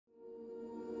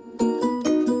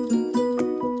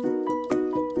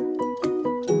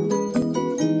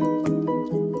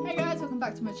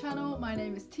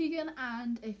Teigan,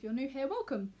 and if you're new here,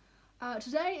 welcome.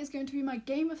 Today is going to be my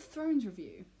Game of Thrones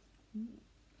review.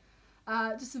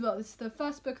 This is the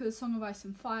first book of the Song of Ice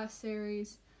and Fire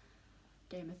series,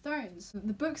 Game of Thrones.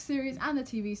 The book series and the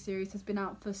TV series has been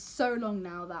out for so long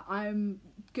now that I'm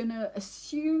gonna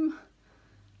assume,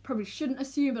 probably shouldn't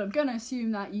assume, but I'm gonna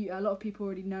assume that a lot of people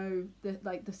already know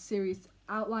the series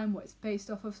outline, what it's based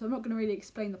off of, so I'm not gonna really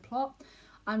explain the plot.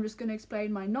 I'm just going to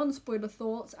explain my non-spoiler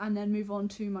thoughts and then move on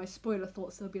to my spoiler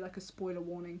thoughts. There'll be like a spoiler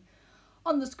warning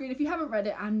on the screen if you haven't read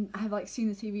it and have seen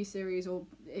the TV series, or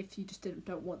if you just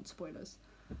don't want spoilers.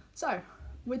 So,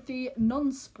 with the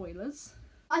non-spoilers,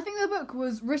 I think the book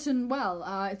was written well.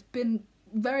 It's been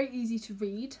very easy to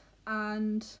read,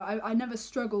 and I never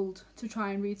struggled to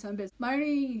try and read some bits. My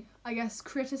only, I guess,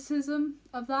 criticism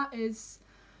of that is,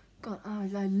 God,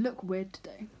 I look weird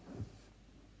today.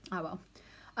 Oh well.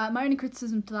 My only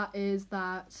criticism to that is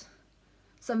that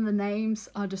some of the names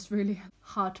are just really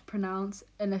hard to pronounce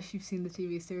unless you've seen the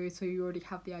TV series, so you already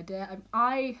have the idea.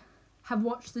 I have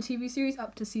watched the TV series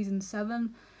up to season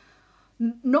 7,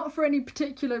 not for any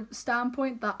particular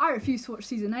standpoint that I refuse to watch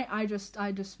season 8. I just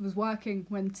was working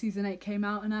when season 8 came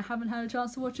out and I haven't had a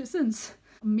chance to watch it since.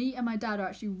 Me and my dad are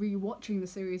actually re-watching the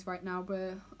series right now.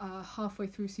 We're halfway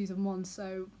through season 1,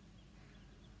 so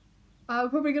we're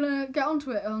probably going to get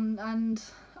onto it and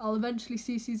I'll eventually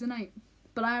see season 8.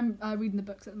 But I am reading the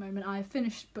books at the moment. I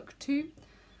finished book 2.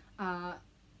 I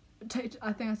think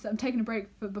I said I'm taking a break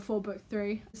before book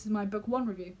 3. This is my book 1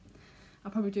 review.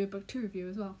 I'll probably do a book 2 review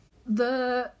as well.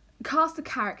 The cast of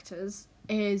characters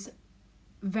is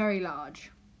very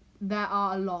large. There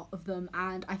are a lot of them,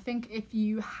 and I think if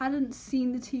you hadn't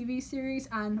seen the TV series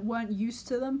and weren't used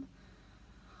to them,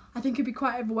 I think it'd be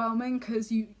quite overwhelming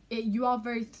because you are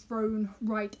very thrown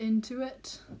right into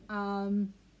it.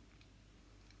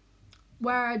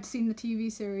 Where I'd seen the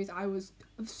TV series, I was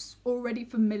already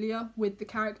familiar with the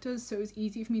characters, so it was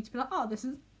easy for me to be like, oh, this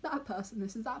is that person,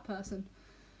 this is that person.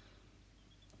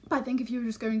 But I think if you were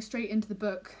just going straight into the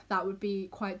book, that would be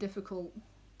quite difficult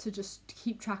to just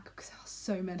keep track of, because there are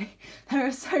so many. There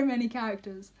are so many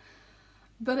characters.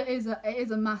 But it is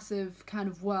a massive kind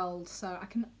of world, so I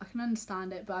can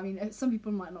understand it. But I mean, some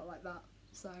people might not like that,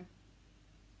 so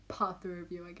part of the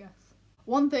review, I guess.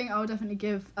 One thing I would definitely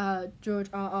give George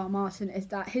R.R. Martin is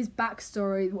that his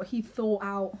backstory, what he thought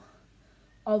out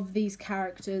of these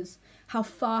characters, how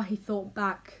far he thought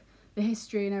back, the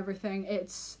history and everything,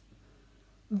 it's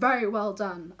very well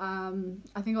done.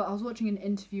 I think I was watching an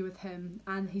interview with him,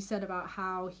 and he said about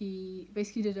how he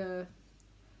basically did a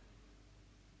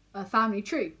family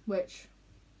tree, which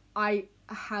I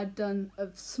had done a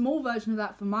small version of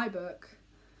that for my book,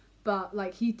 but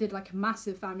like he did like a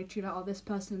massive family tree, like, oh, this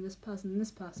person and this person and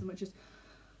this person, which is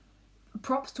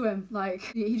props to him. Like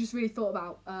he just really thought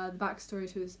about the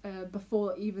backstory to his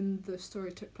before even the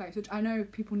story took place, which I know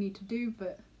people need to do,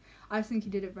 but I just think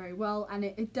he did it very well, and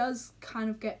it does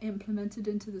kind of get implemented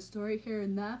into the story here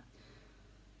and there.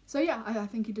 So yeah, I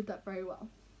think he did that very well.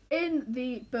 In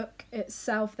the book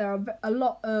itself, there are a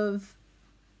lot of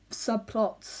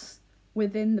subplots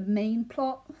within the main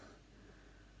plot,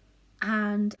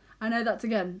 and I know that's,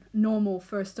 again, normal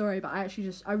for a story, but I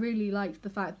really liked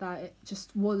the fact that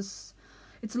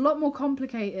it's a lot more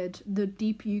complicated the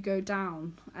deeper you go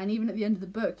down, and even at the end of the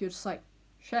book, you're just like,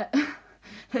 shit,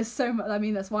 there's so much. I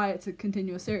mean, that's why it's a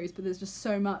continuous series, but there's just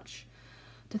so much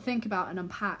to think about and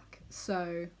unpack,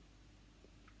 so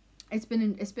it's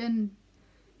been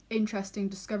interesting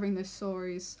discovering those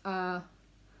stories.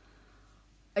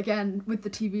 Again, with the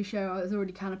TV show, I was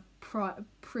already kind of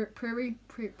privy.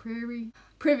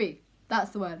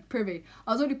 That's the word, privy.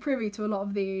 I was already privy to a lot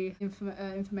of the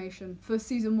information for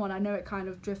season 1. I know it kind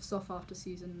of drifts off after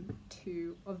season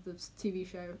 2 of the TV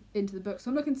show into the book,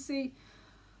 so I'm looking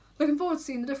forward to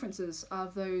seeing the differences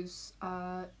of those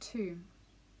two.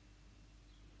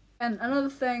 And another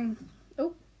thing,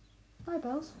 oh, hi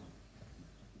Bells.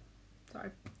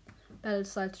 Sorry, Bella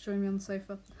decided to join me on the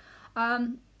sofa.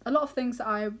 Another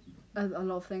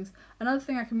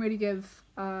thing I can really give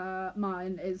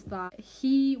Martin is that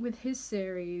he, with his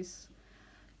series,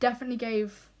 definitely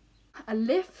gave a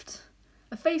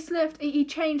facelift. He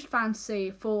changed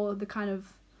fantasy for the kind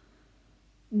of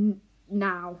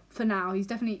for now. He's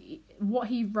definitely, what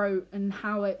he wrote and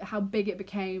how big it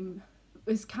became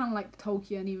is kind of like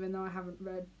Tolkien, even though I haven't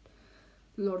read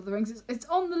Lord of the Rings. It's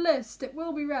on the list. It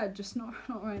will be read, just not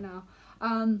right now.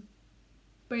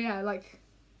 But yeah, like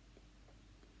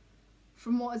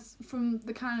from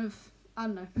the kind of, I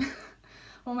don't know,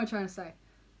 what am I trying to say?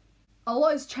 A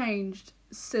lot has changed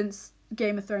since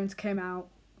Game of Thrones came out,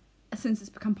 since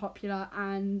it's become popular,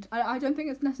 and I don't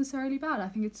think it's necessarily bad. I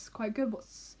think it's quite good.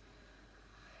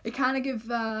 it kind of gives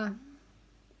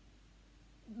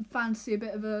fantasy a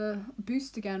bit of a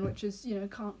boost again, which is, you know,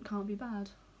 can't be bad.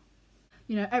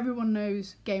 You know, everyone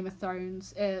knows Game of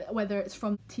Thrones, whether it's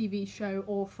from TV show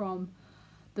or from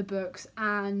the books,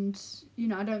 and you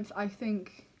know, I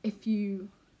think if you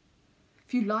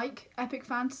like epic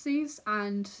fantasies,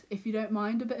 and if you don't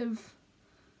mind a bit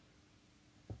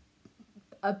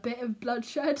of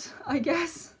bloodshed, I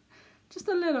guess, just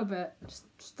a little bit,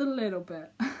 just a little bit.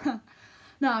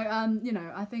 No, you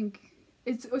know, I think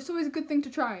it's always a good thing to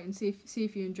try and see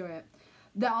if you enjoy it.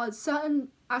 There are certain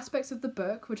aspects of the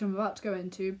book which I'm about to go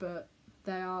into, but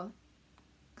they are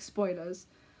spoilers.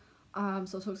 So I'll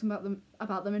talk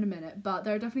about them in a minute. But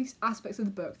there are definitely aspects of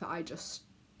the book that I just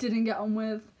didn't get on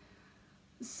with.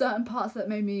 Certain parts that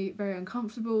made me very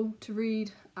uncomfortable to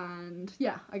read, and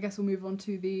yeah, I guess we'll move on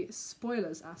to the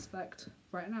spoilers aspect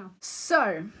right now.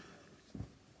 So,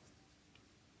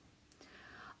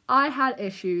 I had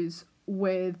issues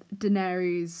with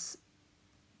Daenerys'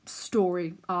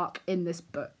 story arc in this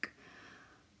book.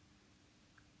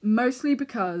 Mostly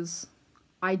because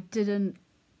I don't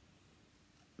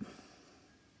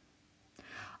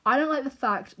like the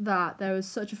fact that there was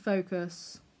such a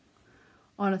focus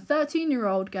on a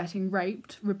 13-year-old getting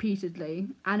raped repeatedly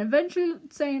and eventually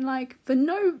saying, like, for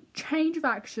no change of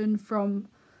action from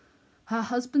her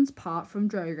husband's part, from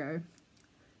Drogo,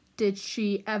 did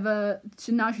she ever,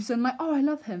 so now she's saying, like, oh, I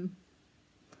love him.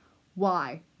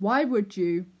 Why? Why would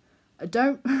you? I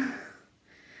don't...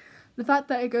 The fact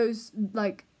that it goes,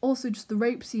 like, also just the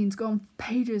rape scenes go on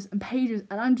pages and pages,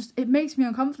 and it makes me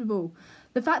uncomfortable.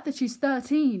 The fact that she's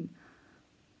 13...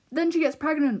 Then she gets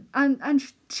pregnant, and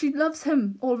she loves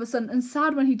him all of a sudden, and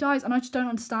sad when he dies, and I just don't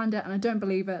understand it, and I don't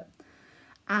believe it.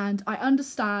 And I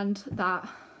understand that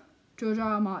George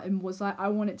R.R. Martin was like, I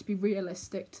want it to be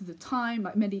realistic to the time,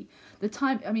 like the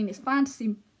time, I mean, it's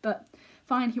fantasy, but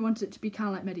fine, he wanted it to be kind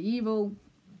of like medieval.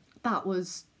 That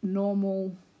was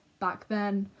normal back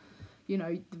then, you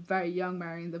know, the very young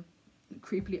marrying the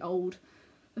creepily old.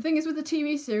 The thing is, with the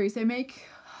TV series, they make,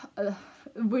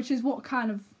 which is what kind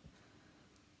of,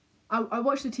 I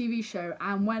watched the TV show,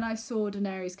 and when I saw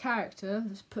Daenerys' character,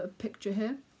 let's put a picture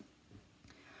here,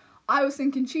 I was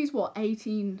thinking she's what,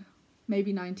 18,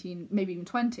 maybe 19, maybe even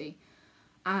 20,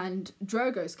 and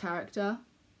Drogo's character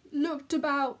looked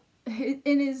about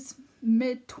in his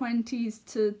mid-20s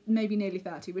to maybe nearly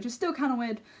 30, which is still kind of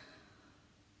weird,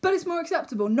 but it's more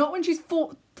acceptable. Not when she's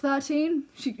 13,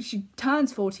 she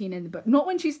turns 14 in the book, not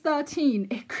when she's 13,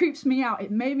 it creeps me out,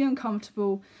 it made me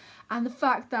uncomfortable, and the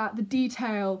fact that the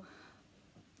detail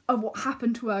of what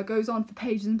happened to her goes on for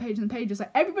pages and pages and pages.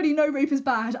 Like, everybody knows rape is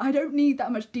bad. I don't need that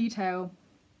much detail.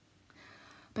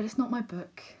 But it's not my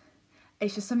book.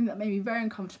 It's just something that made me very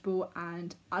uncomfortable,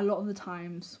 and a lot of the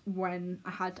times when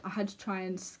I had to try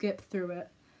and skip through it.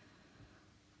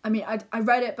 I mean, I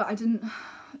read it, but I didn't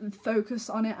focus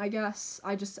on it, I guess.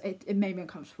 It made me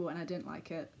uncomfortable, and I didn't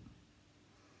like it.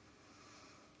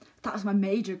 That was my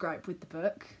major gripe with the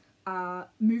book.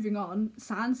 Moving on,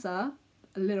 Sansa,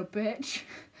 a little bitch.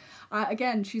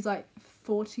 Again, she's like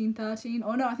 14, 13.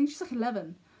 Oh no, I think she's like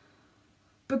 11.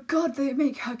 But God, they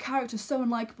make her character so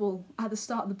unlikable at the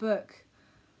start of the book.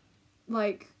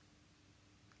 Like,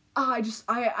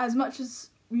 as much as,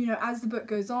 you know, as the book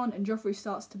goes on and Joffrey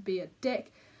starts to be a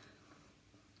dick,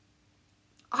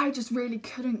 I just really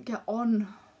couldn't get on.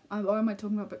 Or am I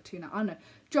talking about book 2 now? I don't know.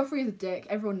 Joffrey is a dick,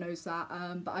 everyone knows that,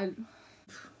 but let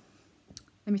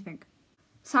me think.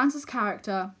 Sansa's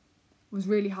character was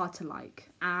really hard to like,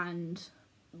 and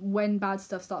when bad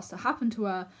stuff starts to happen to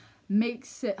her,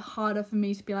 makes it harder for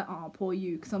me to be like, oh, poor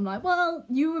you, because I'm like, well,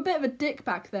 you were a bit of a dick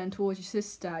back then towards your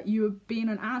sister, you were being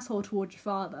an asshole towards your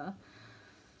father,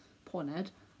 poor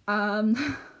Ned.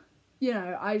 You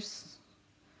know,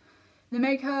 they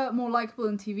make her more likeable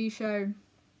in the TV show,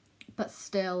 but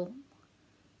still,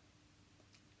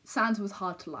 Sansa was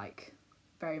hard to like,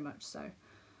 very much so.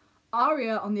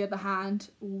 Arya, on the other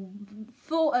hand,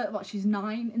 she's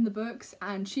 9 in the books,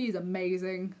 and she is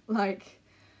amazing. Like,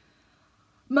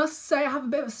 must say I have a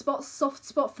bit of a soft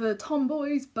spot for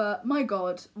tomboys, but my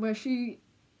God, she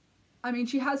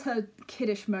has her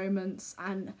kiddish moments,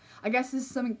 and I guess this is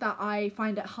something that I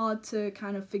find it hard to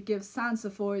kind of forgive Sansa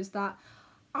for, is that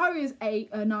Arya's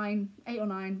 8 or 9,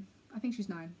 I think she's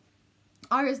 9.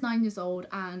 Arya's 9 years old,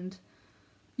 and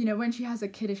you know, when she has her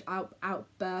kiddish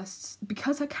outbursts,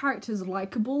 because her character's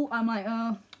likeable, I'm like,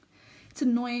 oh, it's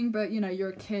annoying, but, you know, you're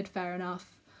a kid, fair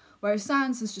enough. Whereas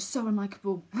Sansa's just so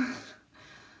unlikable.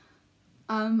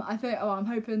 I'm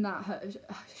hoping that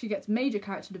she gets major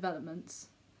character developments.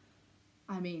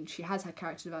 I mean, she has had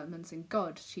character developments, and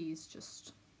God, she's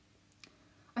just...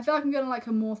 I feel like I'm gonna like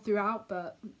her more throughout,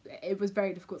 but it was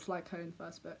very difficult to like her in the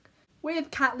first book.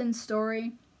 With Catelyn's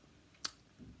story,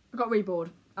 I got really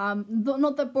bored.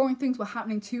 Not that boring things were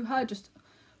happening to her, just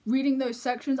reading those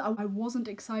sections, I wasn't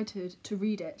excited to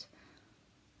read it.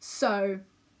 So,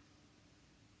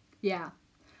 yeah,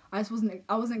 I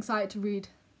wasn't excited to read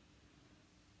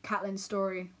Catelyn's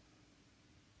story.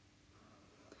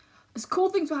 As cool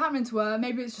things were happening to her,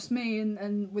 maybe it's just me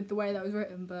and with the way that was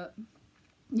written, but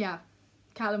yeah,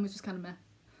 Catelyn was just kind of meh.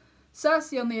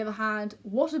 Cersei, on the other hand,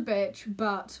 what a bitch,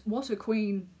 but what a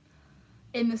queen.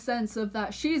 In the sense of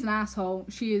that she's an asshole,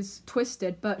 she is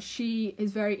twisted, but she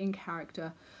is very in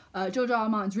character. George R. R.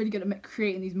 Martin's really good at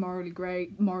creating these morally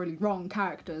wrong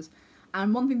characters.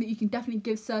 And one thing that you can definitely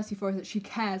give Cersei for is that she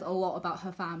cares a lot about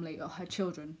her family or her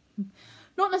children.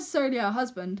 Not necessarily her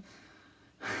husband,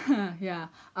 yeah,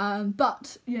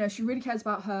 but, you know, she really cares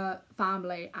about her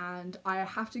family, and I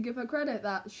have to give her credit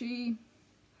that she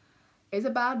is a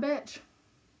bad bitch.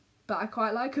 But I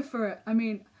quite like her for it. I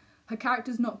mean, her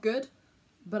character's not good,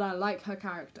 but I like her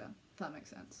character, if that makes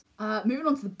sense. Moving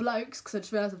on to the blokes, because I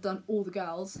just realised I've done all the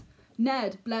girls.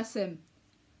 Ned, bless him.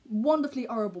 Wonderfully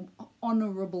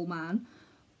honourable man.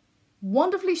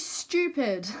 Wonderfully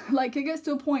stupid. Like, it gets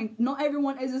to a point, not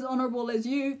everyone is as honourable as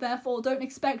you, therefore don't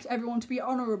expect everyone to be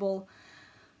honourable.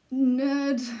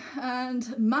 Ned,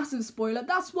 and massive spoiler,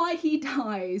 that's why he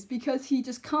dies, because he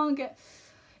just can't get...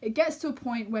 It gets to a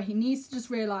point where he needs to just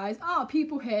realise,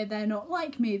 people here, they're not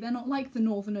like me, they're not like the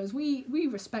Northerners, we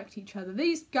respect each other.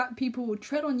 These people will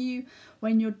tread on you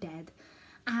when you're dead.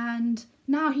 And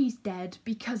now he's dead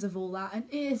because of all that, and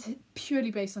it is purely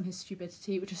based on his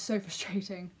stupidity, which is so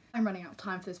frustrating. I'm running out of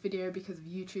time for this video because of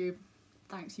YouTube.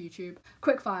 Thanks, YouTube.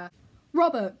 Quickfire.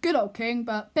 Robert, good old king,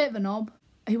 but bit of a knob.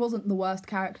 He wasn't the worst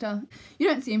character. You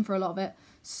don't see him for a lot of it,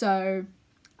 so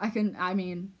I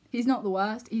mean, he's not the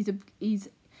worst. He's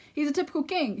a typical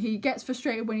king. He gets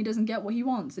frustrated when he doesn't get what he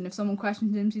wants, and if someone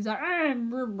questions him, he's like,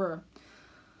 brr, brr.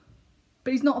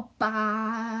 But he's not a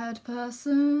bad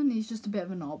person, he's just a bit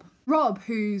of a knob. Rob,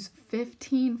 who's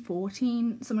 15,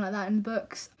 14, something like that in the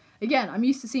books. Again, I'm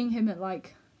used to seeing him at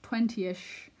like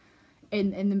 20-ish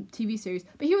in the TV series,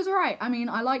 but he was alright. I mean,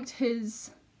 I liked his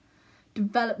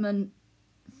development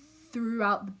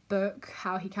throughout the book,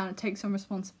 how he kind of takes on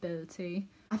responsibility.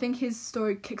 I think his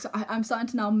story kicks... I'm starting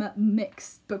to now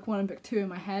mix book 1 and book 2 in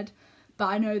my head, but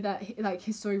I know that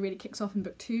his story really kicks off in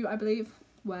book 2, I believe,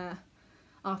 where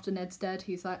after Ned's dead,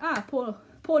 he's like,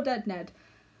 poor dead Ned.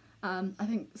 I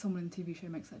think someone in the TV show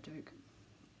makes that joke.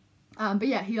 But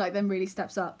yeah, he then really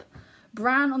steps up.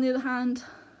 Bran, on the other hand,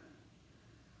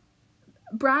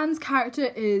 Bran's character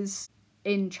is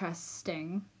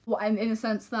interesting, in the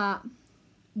sense that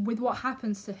with what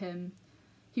happens to him,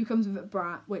 he becomes a bit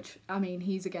brat, which, I mean,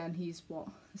 he's what,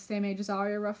 the same age as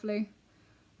Arya, roughly?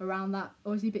 Around that,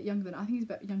 or is he a bit younger than, I think he's a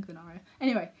bit younger than Arya.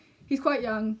 Anyway, he's quite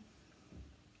young,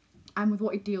 and with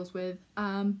what he deals with,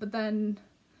 but then,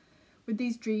 with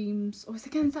these dreams, is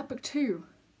that book 2?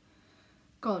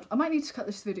 God, I might need to cut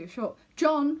this video short.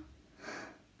 Jon,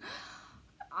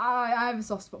 I have a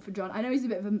soft spot for Jon. I know he's a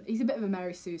bit of a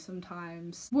Mary Sue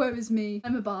sometimes. Woe is me,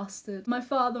 I'm a bastard. My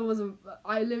father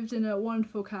I lived in a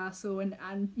wonderful castle,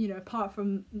 and you know, apart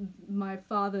from my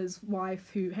father's wife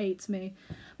who hates me,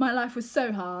 my life was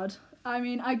so hard. I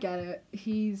mean, I get it.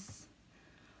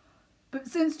 But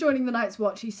since joining the Night's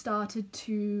Watch, he started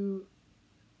to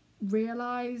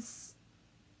realise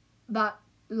that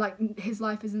his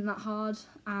life isn't that hard,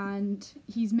 and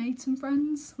he's made some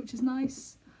friends, which is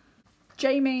nice.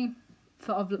 Jaime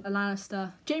of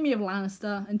Lannister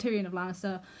and Tyrion of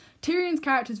Lannister. Tyrion's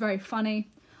character is very funny.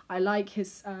 I like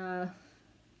his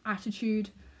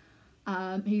attitude.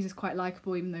 He's just quite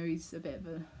likeable, even though he's a bit of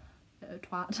a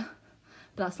twat.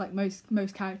 But that's like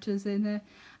most characters in there.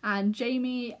 And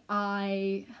Jaime,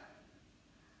 I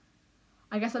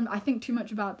guess I think too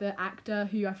much about the actor,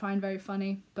 who I find very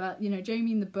funny. But, you know,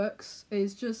 Jaime in the books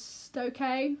is just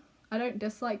okay. I don't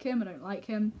dislike him, I don't like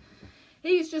him.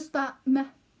 He's just that meh.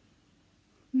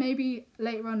 Maybe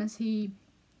later on as he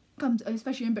comes,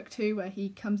 especially in book 2, where he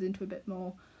comes into a bit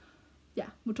more, yeah,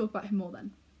 we'll talk about him more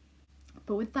then.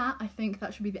 But with that, I think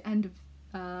that should be the end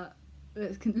of,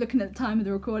 looking at the time of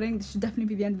the recording, this should definitely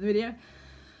be the end of the video.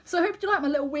 So I hope you like my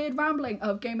little weird rambling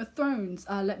of Game of Thrones.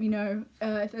 Let me know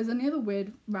if there's any other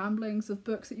weird ramblings of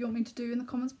books that you want me to do in the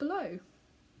comments below.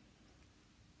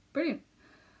 Brilliant.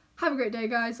 Have a great day,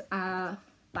 guys.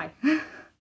 Bye.